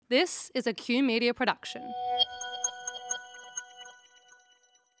This is a Q Media production.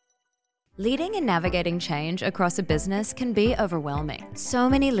 Leading and navigating change across a business can be overwhelming. So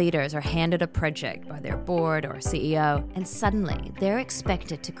many leaders are handed a project by their board or CEO, and suddenly they're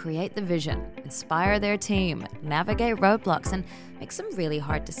expected to create the vision, inspire their team, navigate roadblocks, and make some really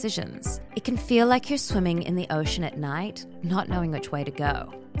hard decisions. It can feel like you're swimming in the ocean at night, not knowing which way to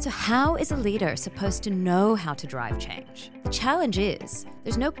go. So how is a leader supposed to know how to drive change? The challenge is,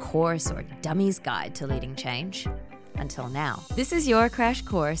 there's no course or dummy's guide to leading change. Until now. This is your crash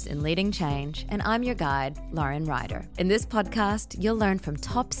course in leading change, and I'm your guide, Lauren Ryder. In this podcast, you'll learn from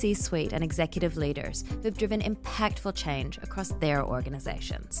top C-suite and executive leaders who've driven impactful change across their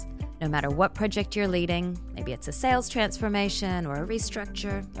organizations. No matter what project you're leading, maybe it's a sales transformation or a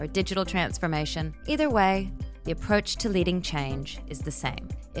restructure or a digital transformation, either way, the approach to leading change is the same.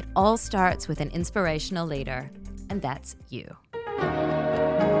 It all starts with an inspirational leader, and that's you.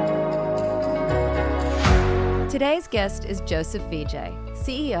 Today's guest is Joseph Vijay,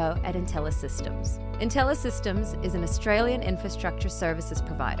 CEO at IntelliSystems. IntelliSystems is an Australian infrastructure services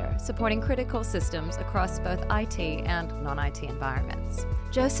provider supporting critical systems across both IT and non-IT environments.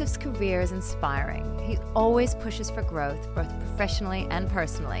 Joseph's career is inspiring. He always pushes for growth, both professionally and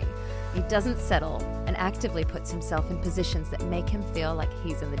personally. He doesn't settle and actively puts himself in positions that make him feel like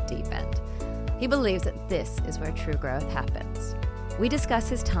he's in the deep end. He believes that this is where true growth happens. We discuss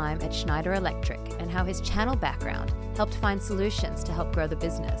his time at Schneider Electric and how his channel background helped find solutions to help grow the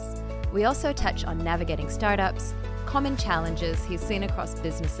business. We also touch on navigating startups, common challenges he's seen across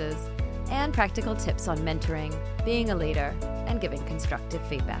businesses, and practical tips on mentoring, being a leader, and giving constructive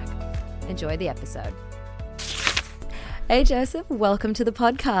feedback. Enjoy the episode. Hey, Joseph, welcome to the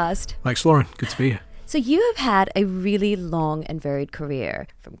podcast. Thanks, Lauren. Good to be here. So you have had a really long and varied career,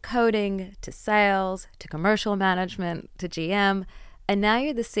 from coding to sales to commercial management to GM, and now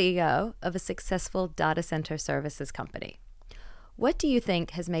you're the CEO of a successful data center services company. What do you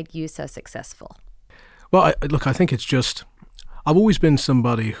think has made you so successful? Well, I think it's just, I've always been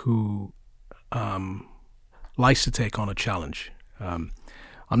somebody who likes to take on a challenge. I'm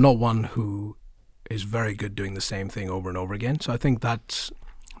not one who is very good doing the same thing over and over again, so I think that's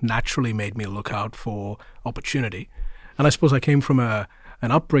naturally made me look out for opportunity. And I suppose I came from an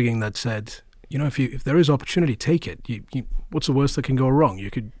upbringing that said, you know, if there is opportunity, take it. What's the worst that can go wrong?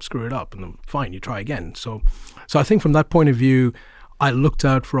 You could screw it up, and then fine, you try again. So I think from that point of view, I looked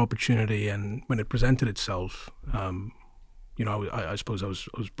out for opportunity, and when it presented itself, I suppose I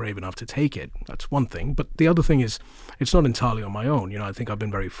was brave enough to take it. That's one thing. But the other thing is, it's not entirely on my own. You know, I think I've been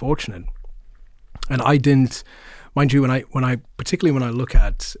very fortunate, and I didn't. Mind you, particularly when I look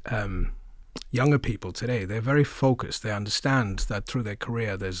at younger people today, they're very focused. They understand that through their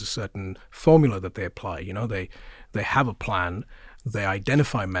career, there's a certain formula that they apply. You know, they have a plan. They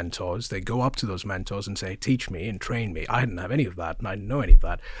identify mentors. They go up to those mentors and say, teach me and train me. I didn't have any of that, and I didn't know any of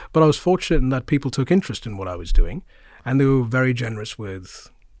that. But I was fortunate in that people took interest in what I was doing, and they were very generous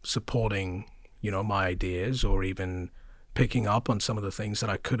with supporting, you know, my ideas, or even picking up on some of the things that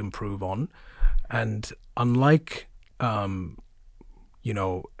I could improve on. And unlike,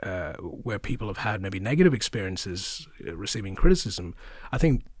 where people have had maybe negative experiences receiving criticism, I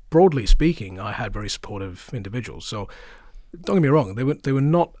think broadly speaking, I had very supportive individuals. So don't get me wrong, they were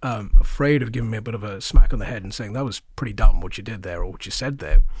not afraid of giving me a bit of a smack on the head and saying that was pretty dumb what you did there or what you said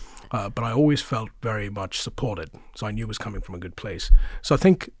there. But I always felt very much supported, so I knew it was coming from a good place. So I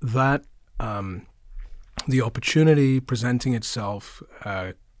think that the opportunity presenting itself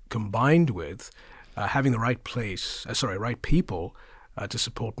combined with having the right people to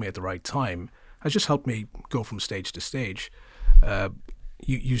support me at the right time has just helped me go from stage to stage.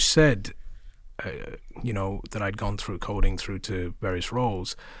 You said, that I'd gone through coding through to various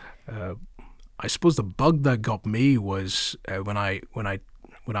roles. I suppose the bug that got me was when I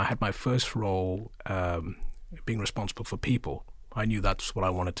had my first role, being responsible for people. I knew that's what I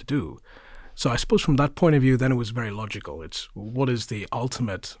wanted to do. So I suppose from that point of view, then it was very logical. It's what is the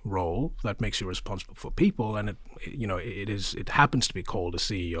ultimate role that makes you responsible for people, and it happens to be called a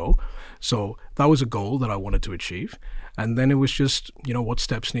CEO. So that was a goal that I wanted to achieve, and then it was just what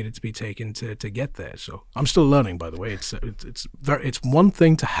steps needed to be taken to get there. So I'm still learning, by the way. It's one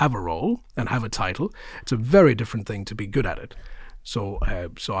thing to have a role and have a title. It's a very different thing to be good at it. So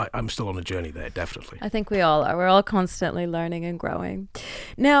I'm still on a journey there, definitely. I think we all are. We're all constantly learning and growing.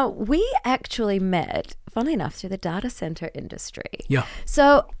 Now, we actually met, funnily enough, through the data center industry. Yeah.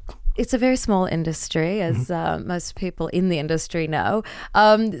 So it's a very small industry, as most people in the industry know.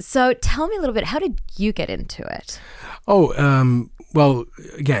 So tell me a little bit, how did you get into it? Well,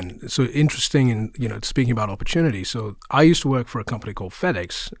 again, so interesting in, speaking about opportunity. So I used to work for a company called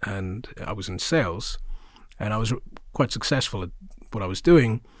FedEx, and I was in sales, and I was quite successful at what I was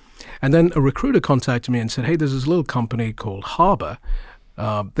doing. And then a recruiter contacted me and said, hey, there's this little company called Harbor.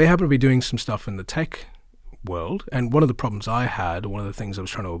 They happen to be doing some stuff in the tech world. And one of the problems I had, one of the things I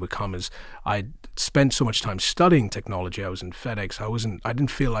was trying to overcome is I spent so much time studying technology. I was in FedEx. I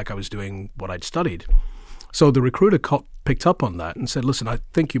didn't feel like I was doing what I'd studied. So the recruiter picked up on that and said, listen, I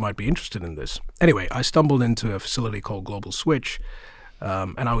think you might be interested in this. Anyway, I stumbled into a facility called Global Switch,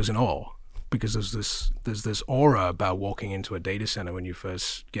 and I was in awe because there's this aura about walking into a data center when you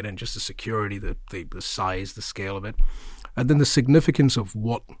first get in, just the security, the size, the scale of it, and then the significance of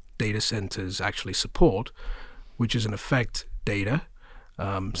what data centers actually support, which is in effect data,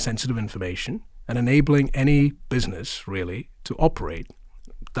 sensitive information, and enabling any business really to operate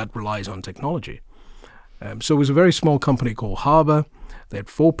that relies on technology. So it was a very small company called Harbor. They had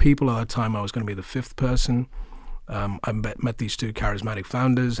 4 people at that time. I was going to be the 5th person. I met these 2 charismatic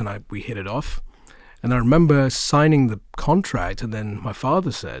founders, and we hit it off. And I remember signing the contract, and then my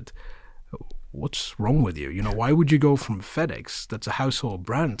father said, what's wrong with you? Why would you go from FedEx, that's a household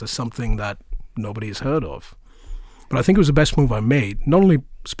brand, to something that nobody has heard of? But I think it was the best move I made, not only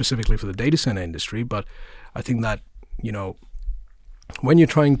specifically for the data center industry, but I think that, when you're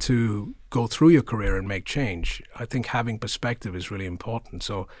trying to go through your career and make change, I think having perspective is really important.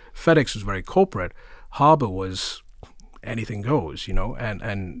 So FedEx was very corporate. Harbor was anything goes,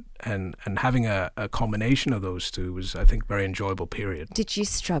 and having a combination of those two was, I think, very enjoyable period. Did you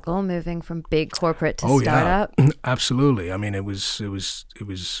struggle moving from big corporate to startup? Yeah, absolutely. I mean, it was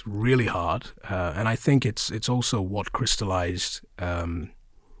really hard, and I think it's also what crystallized, how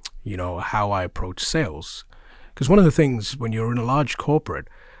I approach sales. Because one of the things when you're in a large corporate,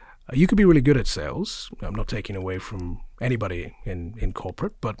 you could be really good at sales. I'm not taking away from anybody in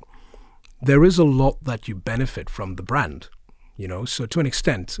corporate, but there is a lot that you benefit from the brand, So to an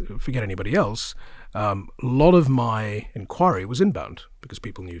extent, forget anybody else, a lot of my inquiry was inbound because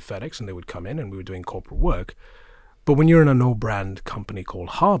people knew FedEx and they would come in and we were doing corporate work. But when you're in a no-brand company called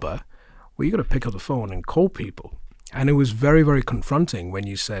Harbor, well, you got to pick up the phone and call people. And it was very, very confronting when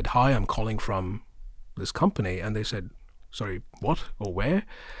you said, hi, I'm calling from this company, and they said, sorry, what or where?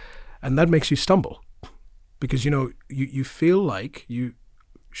 And that makes you stumble because, you feel like you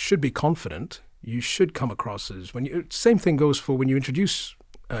should be confident. You should come across as same thing goes for when you introduce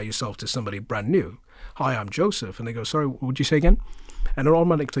yourself to somebody brand new. Hi, I'm Joseph. And they go, sorry, what would you say again? And it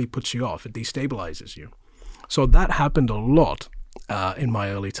automatically puts you off. It destabilizes you. So that happened a lot in my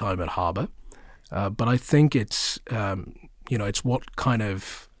early time at Harbor. But I think it's, it's what kind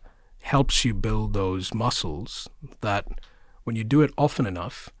of helps you build those muscles that when you do it often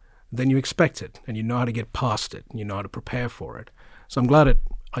enough, then you expect it and you know how to get past it and you know how to prepare for it. So I'm glad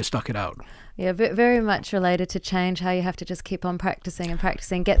I stuck it out. Yeah, very much related to change, how you have to just keep on practicing and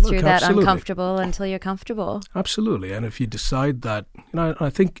practicing, get through that uncomfortable until you're comfortable. Absolutely. And if you decide that, I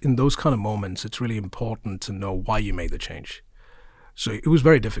think in those kind of moments, it's really important to know why you made the change. So it was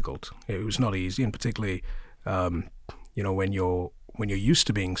very difficult. It was not easy, and particularly, when you're used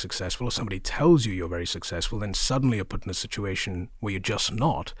to being successful or somebody tells you you're very successful, then suddenly you're put in a situation where you're just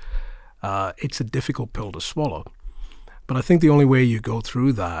not. It's a difficult pill to swallow. But I think the only way you go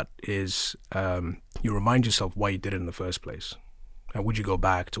through that is you remind yourself why you did it in the first place. And would you go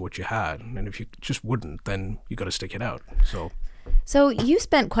back to what you had? And if you just wouldn't, then you got to stick it out. So you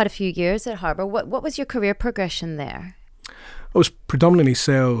spent quite a few years at Harbor. What was your career progression there? It was predominantly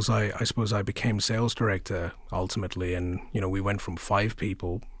sales. I suppose I became sales director ultimately, and we went from 5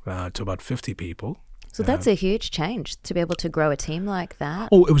 people to about 50 people. So that's a huge change to be able to grow a team like that.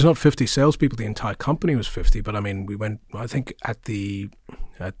 Oh, it was not 50 salespeople. The entire company was 50. But I mean, we went. I think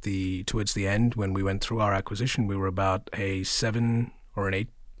towards the end when we went through our acquisition, we were about a 7 or an 8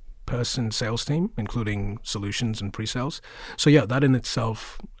 person sales team, including solutions and pre-sales. So yeah, that in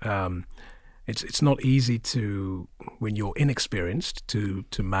itself. It's not easy when you're inexperienced to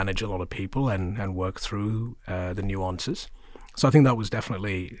manage a lot of people and work through the nuances. So I think that was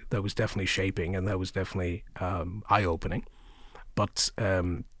definitely shaping, and that was definitely eye-opening. But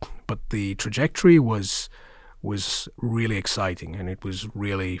the trajectory was really exciting, and it was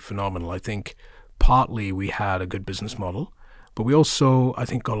really phenomenal. I think partly we had a good business model, but we also, I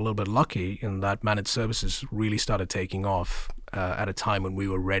think, got a little bit lucky in that managed services really started taking off at a time when we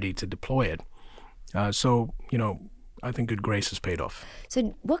were ready to deploy it. So, I think good grace has paid off.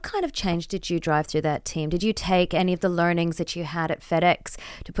 So what kind of change did you drive through that team? Did you take any of the learnings that you had at FedEx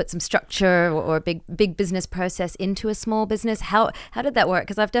to put some structure or a big business process into a small business? How did that work?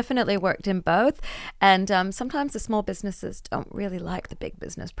 Because I've definitely worked in both, and sometimes the small businesses don't really like the big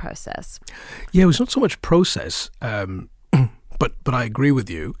business process. Yeah, it was not so much process, but I agree with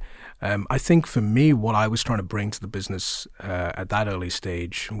you. I think for me, what I was trying to bring to the business at that early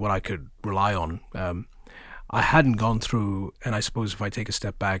stage, what I could rely on, I hadn't gone through, and I suppose if I take a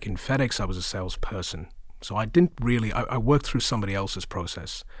step back, in FedEx, I was a salesperson. So I didn't really, I worked through somebody else's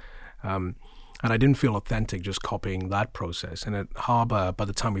process. And I didn't feel authentic just copying that process. And at Harbour, by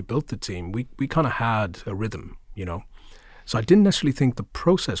the time we built the team, we kind of had a rhythm, you know. So I didn't necessarily think the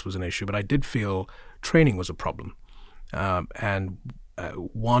process was an issue, but I did feel training was a problem.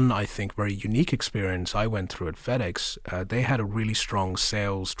 One, I think, very unique experience I went through at FedEx, they had a really strong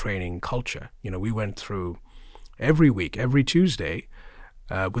sales training culture. You know, we went through every week, every Tuesday,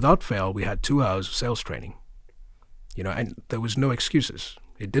 without fail, we had 2 hours of sales training. You know, and there was no excuses.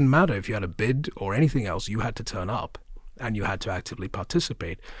 It didn't matter if you had a bid or anything else, you had to turn up and you had to actively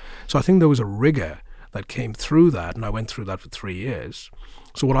participate. So I think there was a rigor that came through that, and I went through that for 3 years.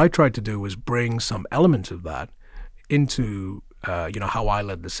 So what I tried to do was bring some element of that into how I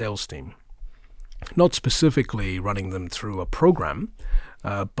led the sales team. Not specifically running them through a program,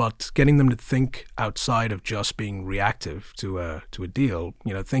 but getting them to think outside of just being reactive to a deal.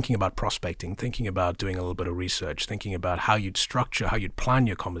 You know, thinking about prospecting, thinking about doing a little bit of research, thinking about how you'd structure, how you'd plan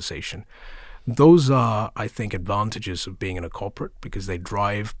your conversation. Those are, I think, advantages of being in a corporate, because they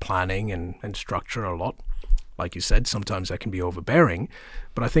drive planning and structure a lot. Like you said, sometimes that can be overbearing,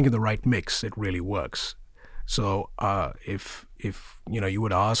 but I think in the right mix, it really works. So if you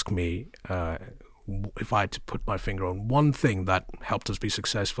would ask me if I had to put my finger on one thing that helped us be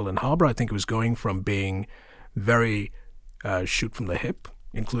successful in Harbour, I think it was going from being very shoot from the hip,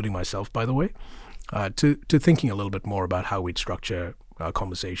 including myself, by the way, to thinking a little bit more about how we'd structure our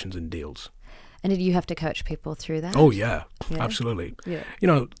conversations and deals. And did you have to coach people through that? Oh, yeah. Absolutely. Yeah. You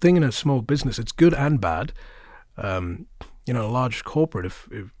know, thing in a small business, it's good and bad. A large corporate, if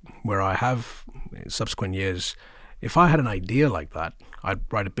where I have in subsequent years, if I had an idea like that, I'd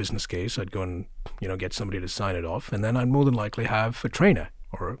write a business case, I'd go and, get somebody to sign it off, and then I'd more than likely have a trainer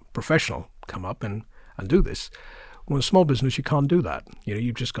or a professional come up and do this. When a small business, you can't do that.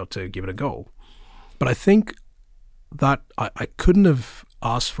 You've just got to give it a go. But I think that I couldn't have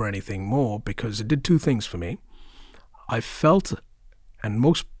asked for anything more, because it did two things for me. I felt, and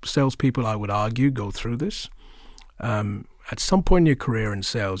most salespeople, I would argue, go through this. At some point in your career in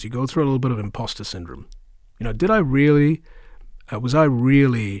sales, you go through a little bit of imposter syndrome. Was I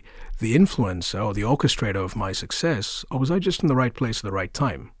really the influencer or the orchestrator of my success, or was I just in the right place at the right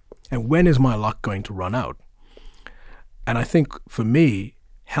time? And when is my luck going to run out? And I think for me,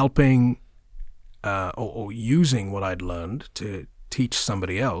 helping or using what I'd learned to teach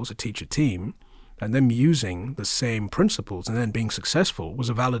somebody else, to teach a team, and them using the same principles and then being successful was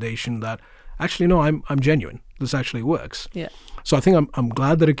a validation that actually, no, I'm genuine. This actually works. Yeah. So I think I'm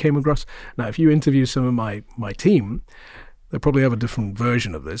glad that it came across. Now, if you interview some of my team, they'll probably have a different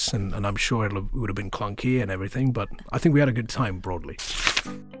version of this, and I'm sure it would have been clunky and everything, but I think we had a good time broadly.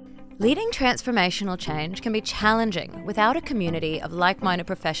 Leading transformational change can be challenging without a community of like-minded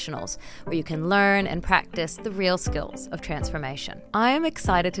professionals where you can learn and practice the real skills of transformation. I am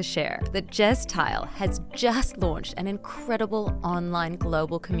excited to share that Jez Tile has just launched an incredible online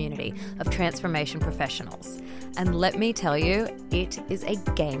global community of transformation professionals. And let me tell you, it is a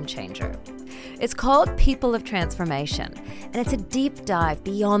game changer. It's called People of Transformation, and it's a deep dive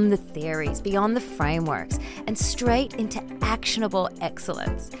beyond the theories, beyond the frameworks, and straight into actionable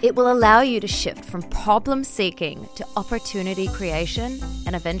excellence. It will allow you to shift from problem seeking to opportunity creation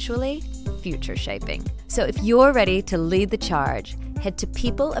and eventually future shaping. So if you're ready to lead the charge, head to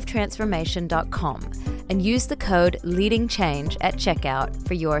peopleoftransformation.com and use the code LEADINGCHANGE at checkout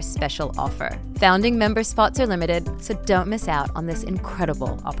for your special offer. Founding member spots are limited, so don't miss out on this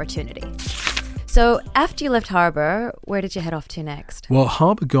incredible opportunity. So after you left Harbour, where did you head off to next? Well,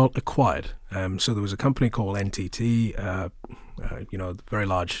 Harbour got acquired. So there was a company called NTT, very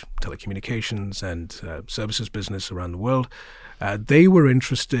large telecommunications and services business around the world. They were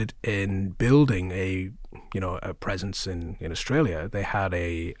interested in building a presence in Australia. They had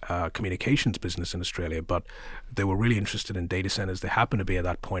a communications business in Australia, but they were really interested in data centers. They happened to be at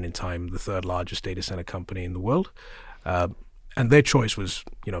that point in time the third largest data center company in the world. And their choice was,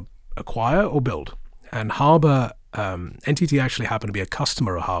 acquire or build. And Harbour, NTT actually happened to be a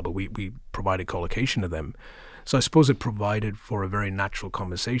customer of Harbour. We provided colocation to them. So I suppose it provided for a very natural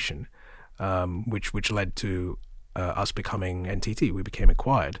conversation, which led to us becoming NTT. We became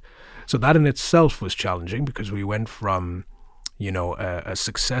acquired. So that in itself was challenging because we went from, a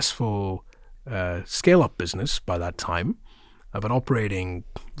successful scale-up business by that time, but operating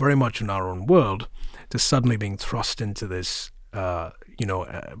very much in our own world, to suddenly being thrust into this, a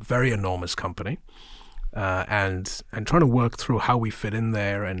very enormous company, and trying to work through how we fit in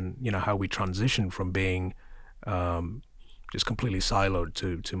there, and how we transition from being just completely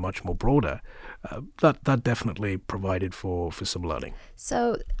siloed to much more broader. That definitely provided for some learning.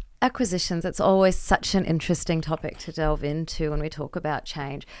 So acquisitions, it's always such an interesting topic to delve into when we talk about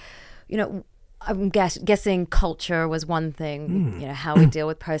change. I'm guessing culture was one thing, how we deal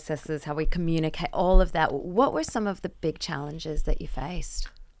with processes, how we communicate, all of that. What were some of the big challenges that you faced?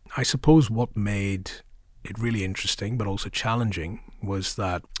 I suppose what made it really interesting but also challenging was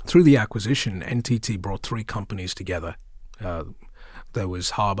that through the acquisition, NTT brought 3 companies together. There was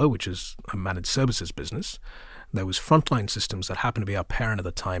Harbour, which is a managed services business. There was Frontline Systems, that happened to be our parent at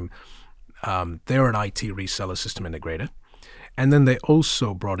the time. They're an IT reseller system integrator. And then they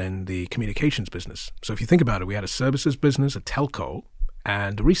also brought in the communications business. So if you think about it, we had a services business, a telco,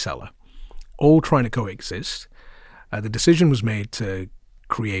 and a reseller, all trying to coexist. The decision was made to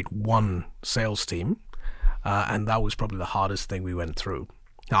create one sales team, and that was probably the hardest thing we went through.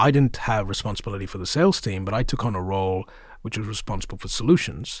 Now, I didn't have responsibility for the sales team, but I took on a role which was responsible for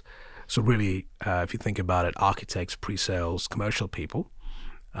solutions. So really, if you think about it, architects, pre-sales, commercial people.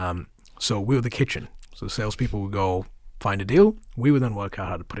 So we were the kitchen. So the salespeople would go find a deal. We would then work out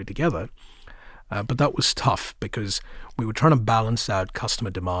how to put it together. But that was tough because we were trying to balance out customer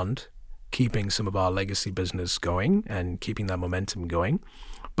demand, keeping some of our legacy business going and keeping that momentum going.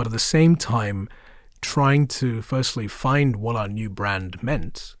 But at the same time, trying to firstly find what our new brand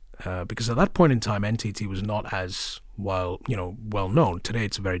meant. Because at that point in time, NTT was not as well known. Today,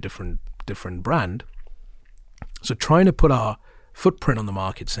 it's a very different brand. So trying to put our footprint on the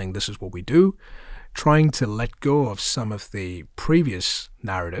market, saying this is what we do, trying to let go of some of the previous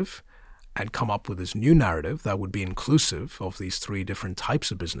narrative and come up with this new narrative that would be inclusive of these 3 different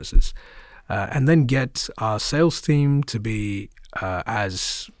types of businesses, and then get our sales team to be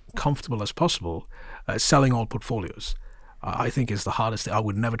as comfortable as possible selling all portfolios. I think is the hardest thing. I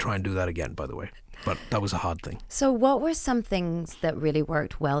would never try and do that again, by the way. But that was a hard thing. So what were some things that really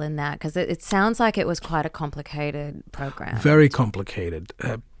worked well in that? Because it sounds like it was quite a complicated program. Very complicated.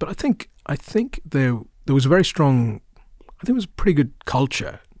 But I think there was a very strong, I think it was a pretty good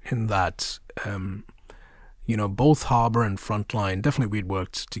culture in that, both Harbour and Frontline, definitely we'd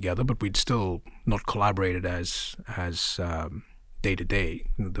worked together, but we'd still not collaborated as day to day.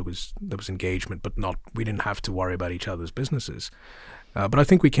 There was engagement, but we didn't have to worry about each other's businesses. But I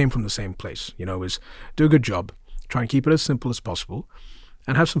think we came from the same place. It was do a good job, try and keep it as simple as possible,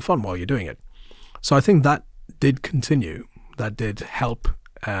 and have some fun while you're doing it. So I think that did continue. That did help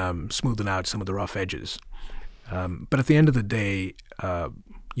smoothen out some of the rough edges. But at the end of the day,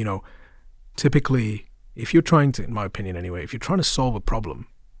 typically, if you're trying to, in my opinion anyway, if you're trying to solve a problem,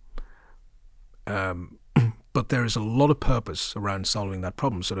 but there is a lot of purpose around solving that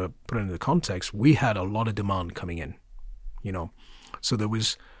problem. So to put it into context, we had a lot of demand coming in, So there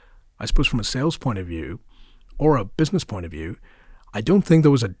was, I suppose from a sales point of view or a business point of view, I don't think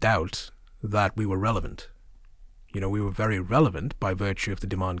there was a doubt that we were relevant. We were very relevant by virtue of the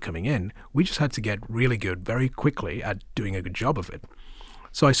demand coming in. We just had to get really good very quickly at doing a good job of it.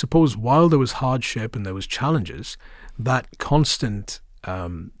 So I suppose while there was hardship and there was challenges, that constant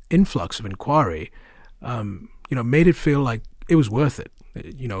influx of inquiry made it feel like it was worth it.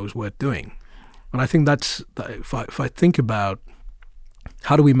 It was worth doing. And I think that's, if I think about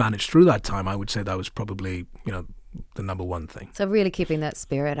how do we manage through that time, I would say that was probably, the number one thing. So really keeping that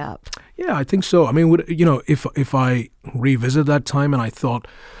spirit up. Yeah, I think so. I mean, if I revisit that time and I thought,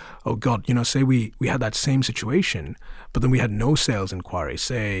 oh God, say we had that same situation, but then we had no sales inquiry,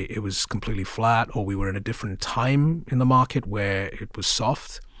 say it was completely flat, or we were in a different time in the market where it was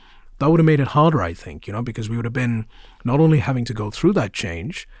soft, that would have made it harder, I think, because we would have been not only having to go through that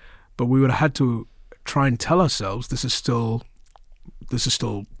change, but we would have had to try and tell ourselves this is still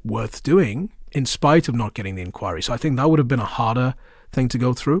worth doing in spite of not getting the inquiry. So I think that would have been a harder thing to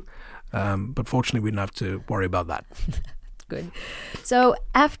go through. But fortunately, we didn't have to worry about that. Good. So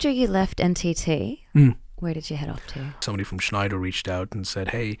after you left NTT, where did you head off to? Somebody from Schneider reached out and said,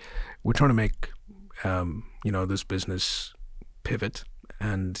 hey, we're trying to make this business pivot,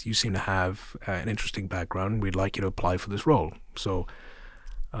 and you seem to have an interesting background. We'd like you to apply for this role. So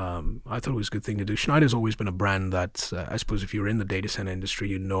I thought it was a good thing to do. Schneider's always been a brand that I suppose if you're in the data center industry,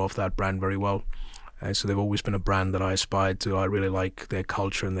 you know of that brand very well. So they've always been a brand that I aspired to. I really like their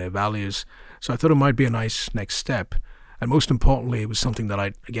culture and their values. So I thought it might be a nice next step. And most importantly, it was something that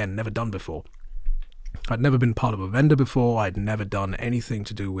I'd, again, never done before. I'd never been part of a vendor before. I'd never done anything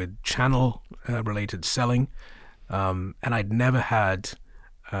to do with channel-related selling. And I'd never had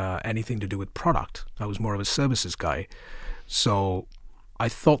anything to do with product. I was more of a services guy. So I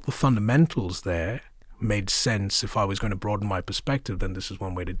thought the fundamentals there made sense. If I was going to broaden my perspective, then this is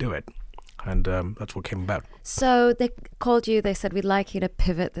one way to do it. And that's what came about. So they called you, they said, we'd like you to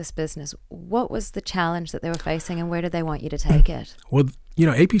pivot this business. What was the challenge that they were facing, and where did they want you to take it? Well,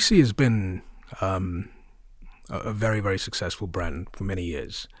 APC has been a very, very successful brand for many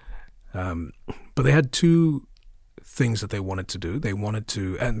years. But they had two things that they wanted to do. They wanted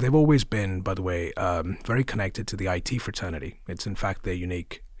to, and they've always been, by the way, very connected to the IT fraternity. It's in fact their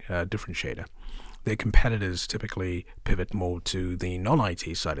unique differentiator. Their competitors typically pivot more to the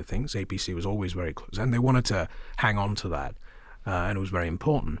non-IT side of things. APC was always very close, and they wanted to hang on to that, and it was very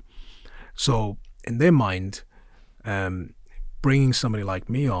important. So in their mind, bringing somebody like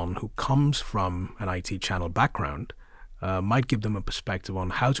me on who comes from an IT channel background might give them a perspective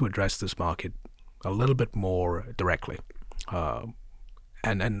on how to address this market a little bit more directly.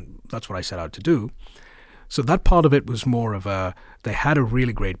 And that's what I set out to do. So that part of it was more of they had a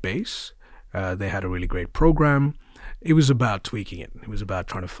really great base. They had a really great program. It was about tweaking it. It was about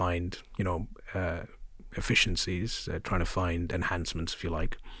trying to find, efficiencies, trying to find enhancements, if you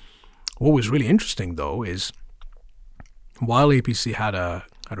like. What was really interesting, though, is while APC had a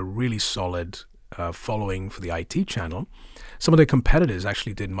really solid following for the IT channel, some of their competitors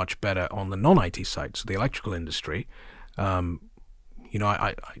actually did much better on the non-IT side, so the electrical industry. I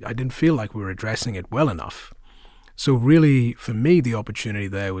didn't feel like we were addressing it well enough. So really, for me, the opportunity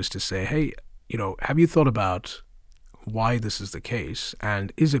there was to say, hey, have you thought about why this is the case,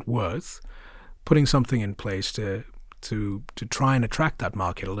 and is it worth putting something in place to try and attract that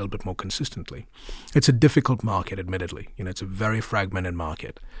market a little bit more consistently? It's a difficult market, admittedly. It's a very fragmented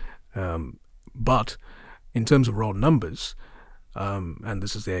market. But in terms of raw numbers, and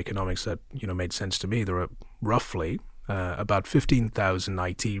this is the economics that made sense to me, there are roughly about 15,000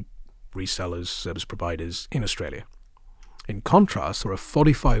 IT resellers, service providers in Australia. In contrast, there are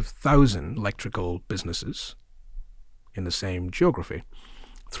 45,000 electrical businesses in the same geography,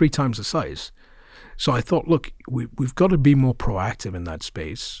 3 times the size. So I thought, look, we've got to be more proactive in that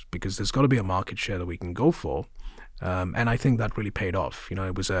space, because there's got to be a market share that we can go for. And I think that really paid off.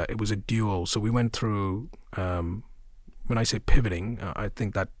 It was a dual. So we went through, when I say pivoting, I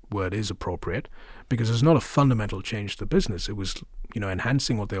think that word is appropriate, because it's not a fundamental change to the business. It was,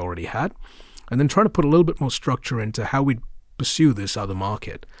 enhancing what they already had, and then trying to put a little bit more structure into how we'd pursue this other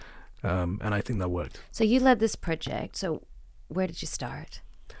market. And I think that worked. So you led this project. So where did you start?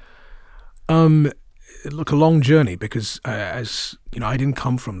 Look, a long journey, because as I didn't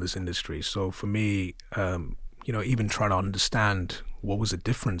come from this industry. So for me, even trying to understand what was the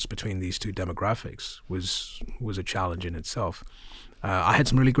difference between these two demographics was a challenge in itself. I had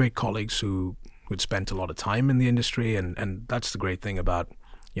some really great colleagues who had spent a lot of time in the industry, and that's the great thing about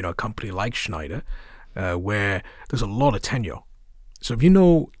a company like Schneider, where there's a lot of tenure. So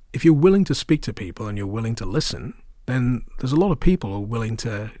if you're willing to speak to people and you're willing to listen, then there's a lot of people who are willing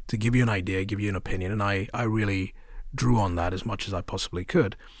to give you an idea, give you an opinion, and I really drew on that as much as I possibly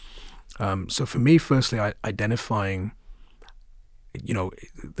could. So for me, firstly, identifying,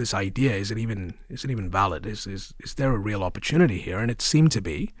 this idea, is it even valid? Is there a real opportunity here? And it seemed to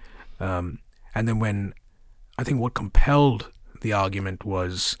be. And then I think what compelled the argument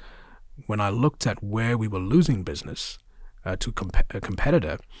was when I looked at where we were losing business to a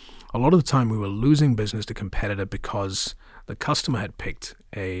competitor. A lot of the time we were losing business to competitor because the customer had picked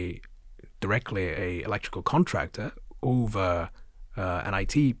directly a electrical contractor over an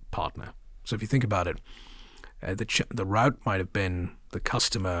IT partner. So if you think about it, the route might have been the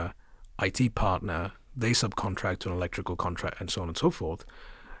customer, IT partner, they subcontract to an electrical contract, and so on and so forth.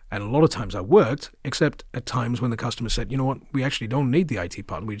 And a lot of times that worked, except at times when the customer said, you know what, we actually don't need the IT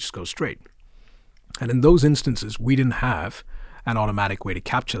partner, we just go straight. And in those instances, we didn't have an automatic way to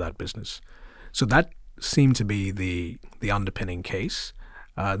capture that business. So that seemed to be the underpinning case.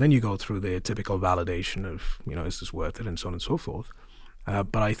 Then you go through the typical validation of, is this worth it, and so on and so forth.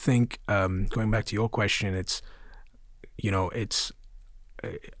 But I think, going back to your question, I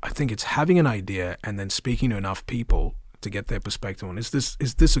think it's having an idea and then speaking to enough people to get their perspective on, is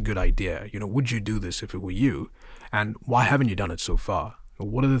this a good idea? Would you do this if it were you? And why haven't you done it so far?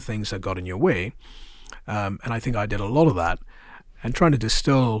 What are the things that got in your way? And I think I did a lot of that, and trying to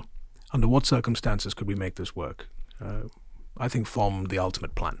distill under what circumstances could we make this work. I think, form the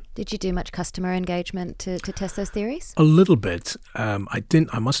ultimate plan. Did you do much customer engagement to test those theories? A little bit. I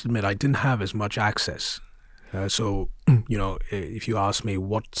must admit, I didn't have as much access. So, if you ask me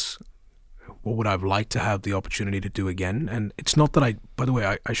what would I have liked to have the opportunity to do again, and it's not that by the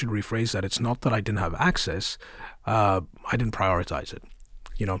way, I should rephrase that. It's not that I didn't have access. I didn't prioritize it,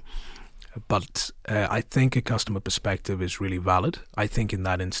 But I think a customer perspective is really valid. I think in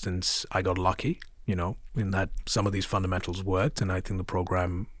that instance, I got lucky, in that some of these fundamentals worked, and I think the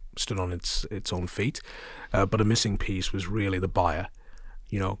program stood on its own feet. But a missing piece was really the buyer.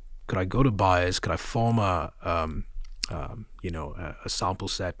 Could I go to buyers? Could I form a sample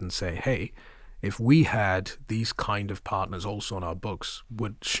set and say, hey, if we had these kind of partners also on our books,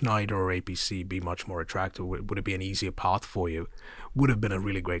 would Schneider or APC be much more attractive? Would it be an easier path for you? Would have been a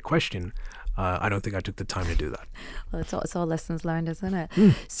really great question. I don't think I took the time to do that. Well, it's all lessons learned, isn't it?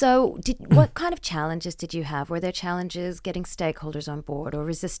 So what kind of challenges did you have? Were there challenges getting stakeholders on board or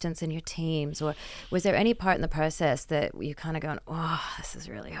resistance in your teams? Or was there any part in the process that you kind of going, oh, this is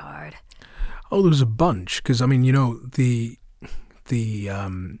really hard? Oh, there was a bunch. Because, when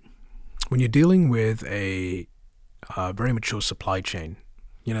you're dealing with a very mature supply chain,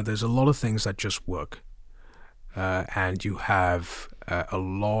 there's a lot of things that just work. And you have a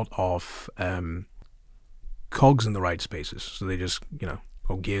lot of cogs in the right spaces. So they just,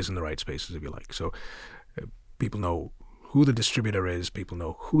 or gears in the right spaces, if you like. So people know who the distributor is. People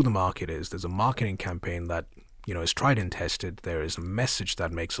know who the market is. There's a marketing campaign that, is tried and tested. There is a message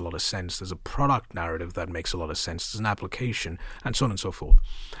that makes a lot of sense. There's a product narrative that makes a lot of sense. There's an application, and so on and so forth.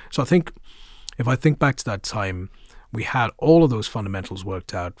 So I think if I think back to that time, we had all of those fundamentals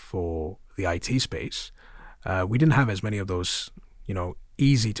worked out for the IT space. We didn't have as many of those,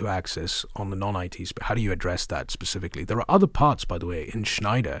 easy to access on the non-IT space. How do you address that specifically? There are other parts, by the way, in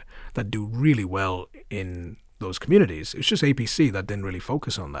Schneider that do really well in those communities. It's just APC that didn't really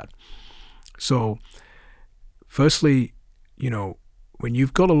focus on that. So, firstly, when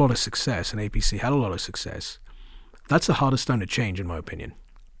you've got a lot of success, and APC had a lot of success, that's the hardest time to change, in my opinion.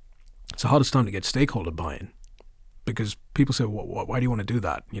 It's the hardest time to get stakeholder buy-in. Because people say, why do you want to do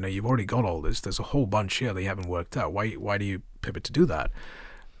that? You've already got all this. There's a whole bunch here that you haven't worked out. Why do you pivot to do that?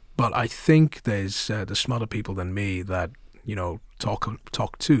 But I think there's smarter people than me that,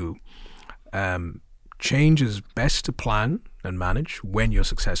 talk to. Change is best to plan and manage when you're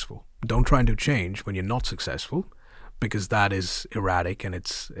successful. Don't try and do change when you're not successful, because that is erratic and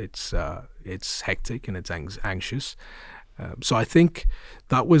it's hectic and it's anxious. So I think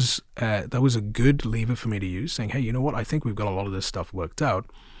that was a good lever for me to use, saying, hey, you know what? I think we've got a lot of this stuff worked out.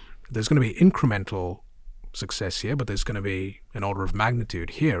 There's going to be incremental success here, but there's going to be an order of magnitude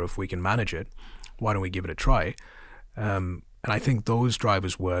here if we can manage it. Why don't we give it a try? And I think those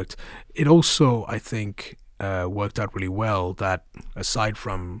drivers worked. It also, I think, worked out really well that aside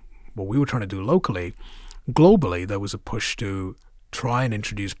from what we were trying to do locally, globally, there was a push to try and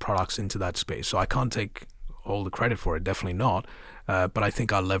introduce products into that space. So I can't take all the credit for it, definitely not. But I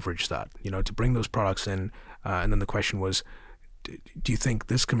think I leveraged that, to bring those products in. And then the question was, do you think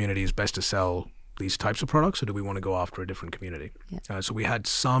this community is best to sell these types of products, or do we want to go after a different community? Yeah. So we had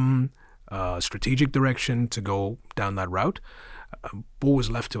some strategic direction to go down that route. What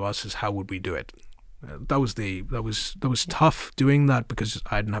was left to us is how would we do it? That was tough doing that because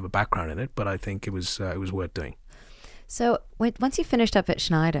I didn't have a background in it, but I think it was worth doing. So once you finished up at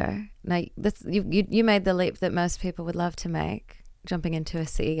Schneider, now you made the leap that most people would love to make, jumping into a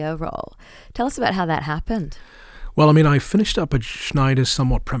CEO role. Tell us about how that happened. Well, I finished up at Schneider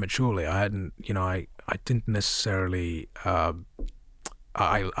somewhat prematurely. I hadn't, I didn't necessarily.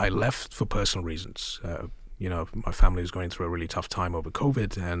 I left for personal reasons. My family was going through a really tough time over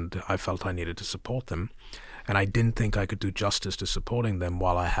COVID, and I felt I needed to support them, and I didn't think I could do justice to supporting them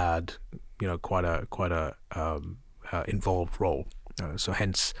while I had, quite a involved role. So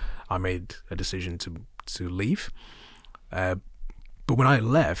hence, I made a decision to leave. But when I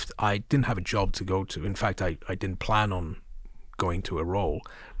left, I didn't have a job to go to. In fact, I didn't plan on going to a role.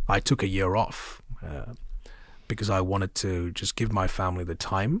 I took a year off because I wanted to just give my family the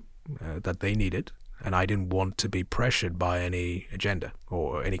time that they needed, and I didn't want to be pressured by any agenda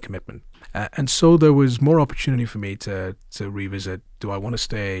or any commitment. And so there was more opportunity for me to revisit, do I want to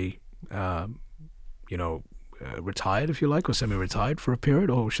stay, retired, if you like, or semi-retired for a period,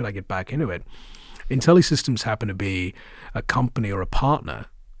 or should I get back into it? IntelliSystems happened to be a company or a partner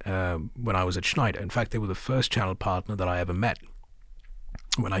when I was at Schneider. In fact, they were the first channel partner that I ever met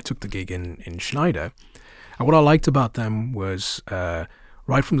when I took the gig in Schneider. And what I liked about them was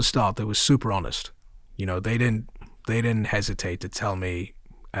right from the start, they were super honest. They didn't hesitate to tell me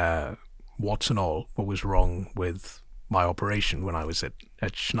warts and all what was wrong with my operation when I was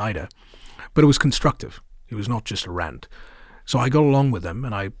at Schneider. But it was constructive. It was not just a rant. So I got along with them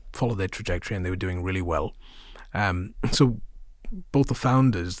and I followed their trajectory, and they were doing really well. So both the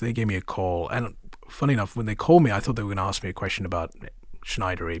founders, they gave me a call. And funny enough, when they called me, I thought they were going to ask me a question about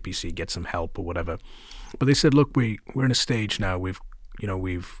Schneider, APC, get some help or whatever. But they said, look, we're in a stage now. We've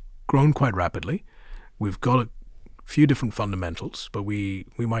grown quite rapidly. We've got a few different fundamentals, but we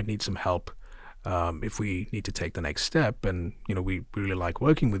might need some help if we need to take the next step. And we really like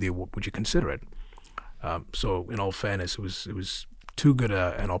working with you. Would you consider it? So in all fairness, it was too good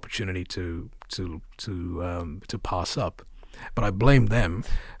an opportunity to pass up. But I blame them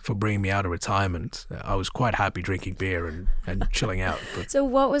for bringing me out of retirement. I was quite happy drinking beer and chilling out. But, so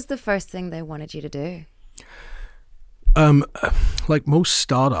what was the first thing they wanted you to do? Like most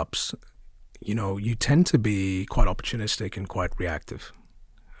startups, you tend to be quite opportunistic and quite reactive.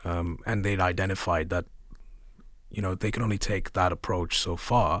 And they'd identified that, they can only take that approach so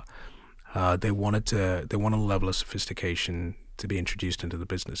far. They wanted a level of sophistication to be introduced into the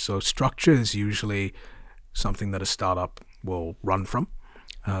business. So structure is usually something that a startup will run from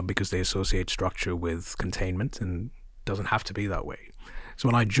because they associate structure with containment, and doesn't have to be that way. So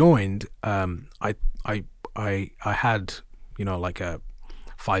when I joined, I had like a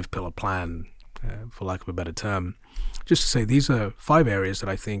 5-pillar plan, for lack of a better term, just to say these are 5 areas that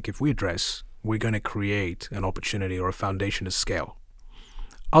I think if we address, we're going to create an opportunity or a foundation to scale.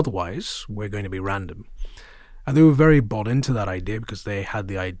 Otherwise, we're going to be random. And they were very bought into that idea because they had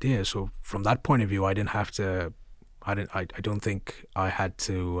the idea. So from that point of view, I don't think I had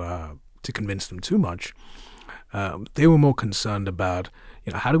to convince them too much. They were more concerned about,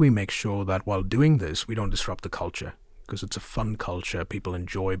 how do we make sure that while doing this, we don't disrupt the culture, because it's a fun culture. People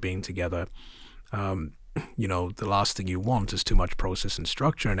enjoy being together. The last thing you want is too much process and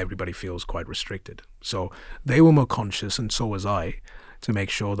structure, and everybody feels quite restricted. So they were more conscious, and so was I, to make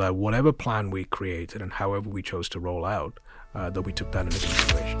sure that whatever plan we created and however we chose to roll out, that we took that into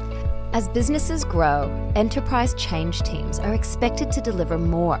consideration. As businesses grow, enterprise change teams are expected to deliver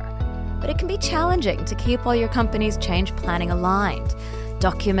more. But it can be challenging to keep all your company's change planning aligned.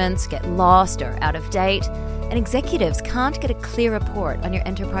 Documents get lost or out of date, and executives can't get a clear report on your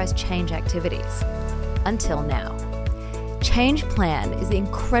enterprise change activities. Until now. Change Plan is the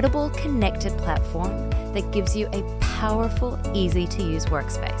incredible connected platform that gives you a powerful, easy-to-use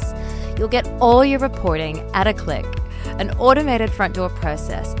workspace. You'll get all your reporting at a click, an automated front door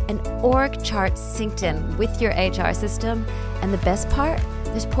process, an org chart synced in with your HR system, and the best part,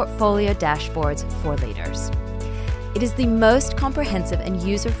 there's portfolio dashboards for leaders. It is the most comprehensive and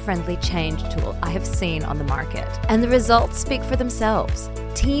user-friendly change tool I have seen on the market, and the results speak for themselves.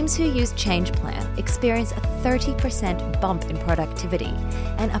 Teams who use Change Plan experience a 30% bump in productivity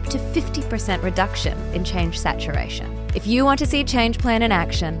and up to 50% reduction in change saturation. If you want to see Change Plan in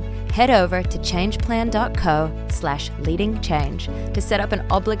action, head over to changeplan.co/leadingchange to set up an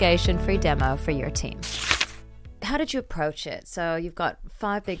obligation-free demo for your team. How did you approach it? So you've got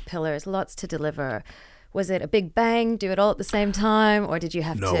 5 big pillars, lots to deliver. Was it a big bang, do it all at the same time, or did you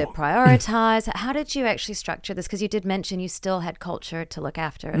have to prioritize? How did you actually structure this? Because you did mention you still had culture to look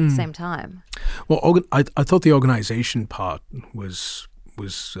after at the same time. Well, I thought the organization part was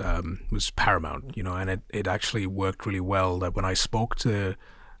paramount, and it actually worked really well. That when I spoke to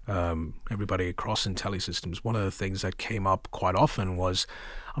everybody across IntelliSystems, one of the things that came up quite often was,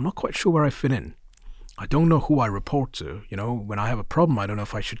 I'm not quite sure where I fit in. I don't know who I report to. When I have a problem, I don't know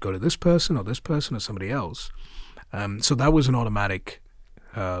if I should go to this person or somebody else. So that was an automatic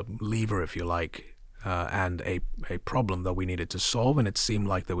lever, if you like, and a problem that we needed to solve. And it seemed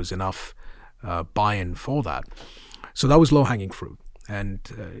like there was enough buy-in for that. So that was low-hanging fruit. And,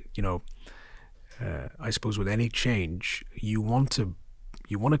 I suppose with any change, you want to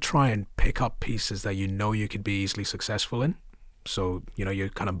try and pick up pieces that you could be easily successful in. So, you're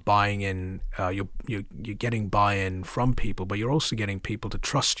kind of buying in, you're getting buy-in from people, but you're also getting people to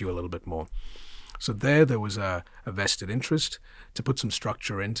trust you a little bit more. So there was a vested interest to put some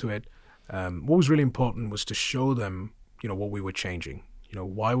structure into it. What was really important was to show them, what we were changing.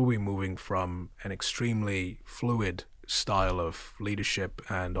 Why were we moving from an extremely fluid style of leadership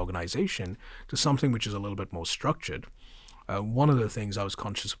and organization to something which is a little bit more structured. One of the things I was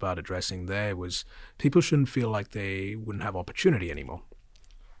conscious about addressing there was people shouldn't feel like they wouldn't have opportunity anymore.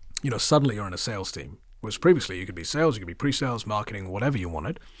 Suddenly you're in a sales team, whereas previously you could be sales, you could be pre-sales, marketing, whatever you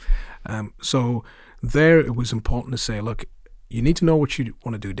wanted. So there it was important to say, look, you need to know what you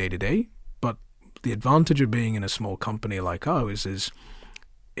want to do day to day, but the advantage of being in a small company like ours is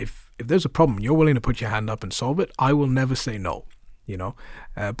if there's a problem, you're willing to put your hand up and solve it, I will never say no,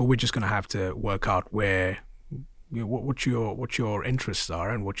 but we're just going to have to work out where what your interests are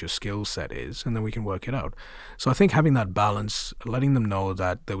and what your skill set is, and then we can work it out. So I think having that balance, letting them know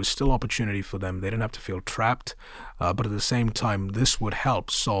that there was still opportunity for them, they didn't have to feel trapped, but at the same time, this would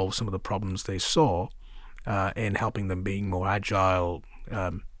help solve some of the problems they saw in helping them being more agile,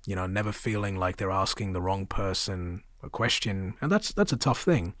 never feeling like they're asking the wrong person a question, and that's a tough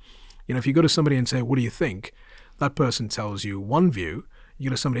thing. If you go to somebody and say, "What do you think?" that person tells you one view. You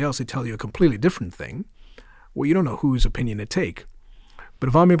go to somebody else, they tell you a completely different thing. Well, you don't know whose opinion to take. But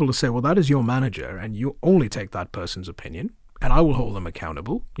if I'm able to say, well, that is your manager, and you only take that person's opinion, and I will hold them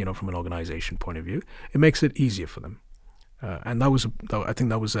accountable, from an organization point of view, it makes it easier for them. And I think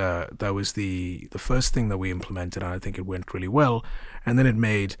that was the first thing that we implemented, and I think it went really well. And then it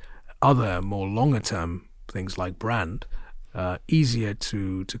made other more longer term things like brand easier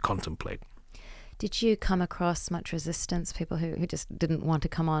to contemplate. Did you come across much resistance, people who just didn't want to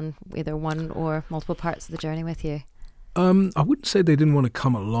come on either one or multiple parts of the journey with you? I wouldn't say they didn't want to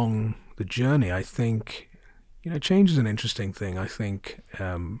come along the journey. I think, change is an interesting thing. I think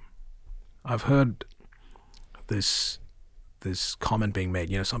I've heard this comment being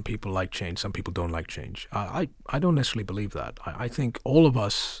made, some people like change, some people don't like change. I don't necessarily believe that. I think all of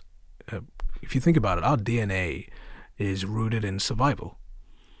us, if you think about it, our DNA is rooted in survival.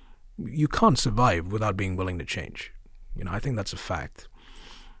 You can't survive without being willing to change. I think that's a fact.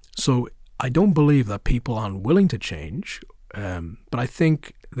 So I don't believe that people aren't willing to change, but I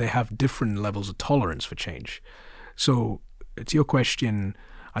think they have different levels of tolerance for change. So to your question,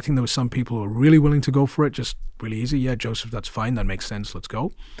 I think there were some people who were really willing to go for it, just really easy. Yeah, Joseph, that's fine. That makes sense. Let's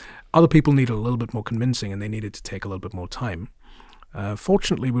go. Other people needed a little bit more convincing, and they needed to take a little bit more time.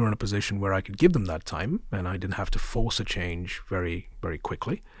 Fortunately, we were in a position where I could give them that time, and I didn't have to force a change very, very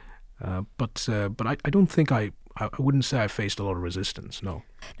quickly. But I don't think I wouldn't say I faced a lot of resistance, no.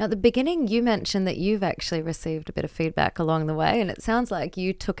 Now, at the beginning, you mentioned that you've actually received a bit of feedback along the way, and it sounds like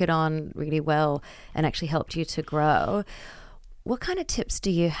you took it on really well and actually helped you to grow. What kind of tips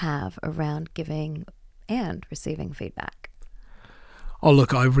do you have around giving and receiving feedback? Oh,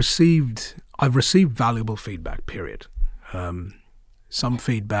 look, I've received valuable feedback, period. Some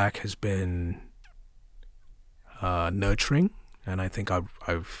feedback has been nurturing, and I think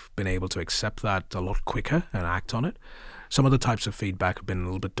I've been able to accept that a lot quicker and act on it. Some other types of feedback have been a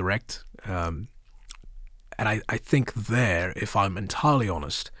little bit direct. And I think there, if I'm entirely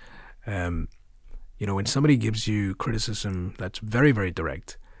honest, when somebody gives you criticism that's very, very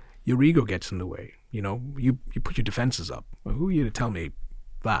direct, your ego gets in the way. You put your defenses up. Well, who are you to tell me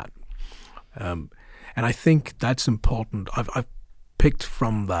that? And I think that's important. I've picked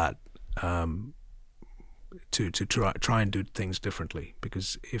from that to try and do things differently,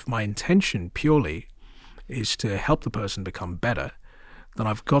 because if my intention purely is to help the person become better, then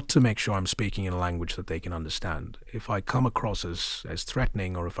I've got to make sure I'm speaking in a language that they can understand. If I come across as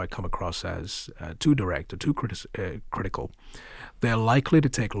threatening, or if I come across as too direct or too critical, they're likely to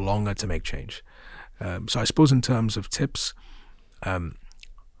take longer to make change. So I suppose in terms of tips, I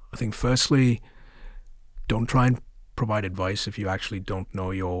think firstly, don't try and provide advice if you actually don't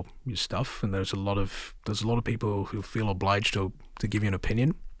know your stuff. And there's a lot of people who feel obliged to give you an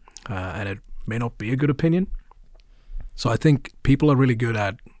opinion, and it may not be a good opinion. So I think people are really good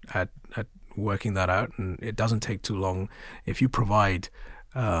at working that out, and it doesn't take too long. If you provide,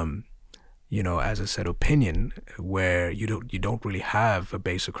 as I said, opinion where you don't really have a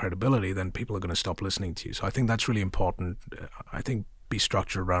base of credibility, then people are going to stop listening to you. So I think that's really important. I think be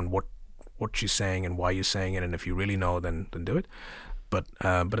structured around what you're saying and why you're saying it, and if you really know, then do it. But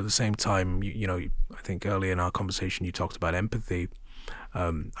at the same time, I think earlier in our conversation you talked about empathy.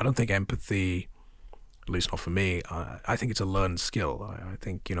 I don't think empathy, at least not for me, I think it's a learned skill. I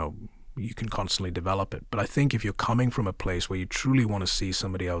think, you can constantly develop it. But I think if you're coming from a place where you truly want to see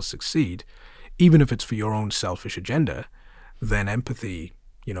somebody else succeed, even if it's for your own selfish agenda, then empathy,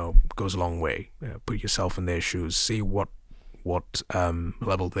 goes a long way. Put yourself in their shoes, see what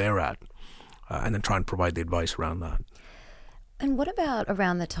level they're at, and then try and provide the advice around that. And what about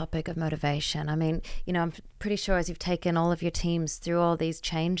around the topic of motivation? I mean, I'm pretty sure as you've taken all of your teams through all these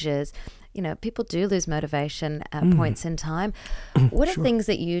changes, people do lose motivation at points in time. What are things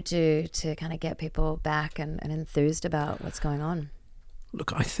that you do to kind of get people back and enthused about what's going on?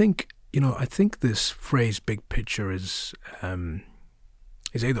 Look, I think this phrase "big picture" is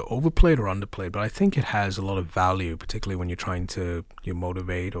either overplayed or underplayed, but I think it has a lot of value, particularly when you're trying to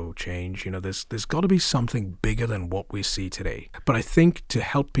motivate or change. There's got to be something bigger than what we see today. But I think to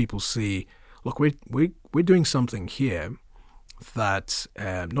help people see, look, we're doing something here that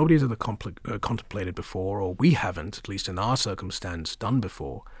nobody's ever contemplated before, or we haven't, at least in our circumstance, done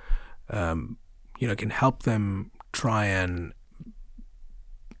before. Can help them try and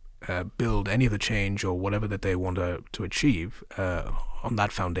build any of the change or whatever that they want to achieve on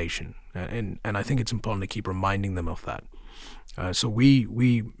that foundation. And I think it's important to keep reminding them of that. So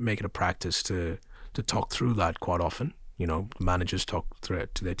we make it a practice to talk through that quite often. You know, managers talk through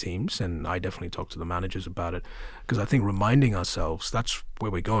it to their teams, and I definitely talk to the managers about it, because I think reminding ourselves that's where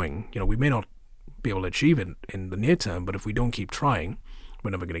we're going. You know, we may not be able to achieve it in the near term, but if we don't keep trying,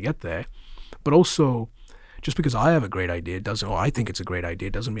 we're never going to get there. But also, just because I have a great idea or I think it's a great idea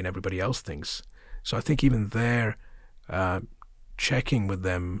doesn't mean everybody else thinks. So I think even there, checking with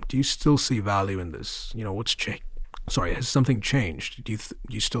them, do you still see value in this? You know, has something changed? Do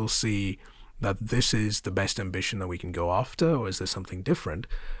you still see that this is the best ambition that we can go after, or is there something different?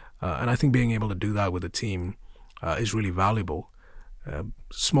 And I think being able to do that with a team is really valuable.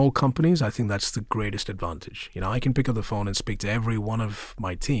 Small companies, I think that's the greatest advantage. You know, I can pick up the phone and speak to every one of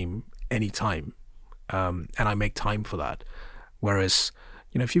my team anytime, and I make time for that. Whereas,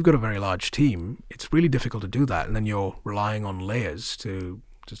 you know, if you've got a very large team, it's really difficult to do that, and then you're relying on layers to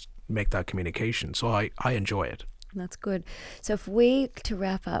just make that communication. So I enjoy it. That's good. So to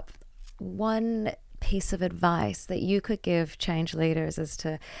wrap up, one piece of advice that you could give change leaders as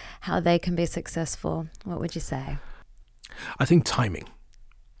to how they can be successful, what would you say? I think timing.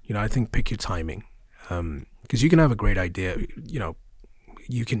 You know, I think pick your timing, because you can have a great idea. You know,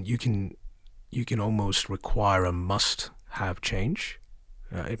 you can almost require a must-have change.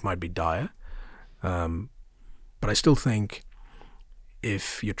 It might be dire, but I still think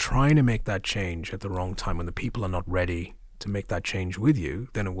if you're trying to make that change at the wrong time, when the people are not ready to make that change with you,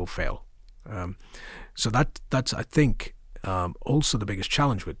 then it will fail. So that's I think also the biggest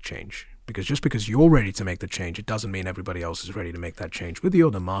challenge with change, because just because you're ready to make the change, it doesn't mean everybody else is ready to make that change with you,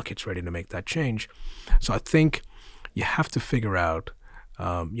 or the market's ready to make that change. So I think you have to figure out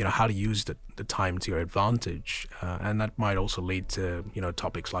how to use the time to your advantage, and that might also lead to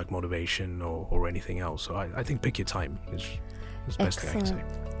topics like motivation or anything else. So I think pick your time is the best thing I can say.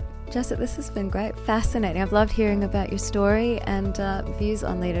 Jessica, this has been great, fascinating. I've loved hearing about your story and views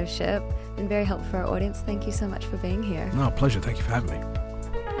on leadership. Been very helpful for our audience. Thank you so much for being here. No, pleasure. Thank you for having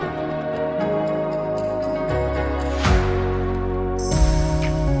me.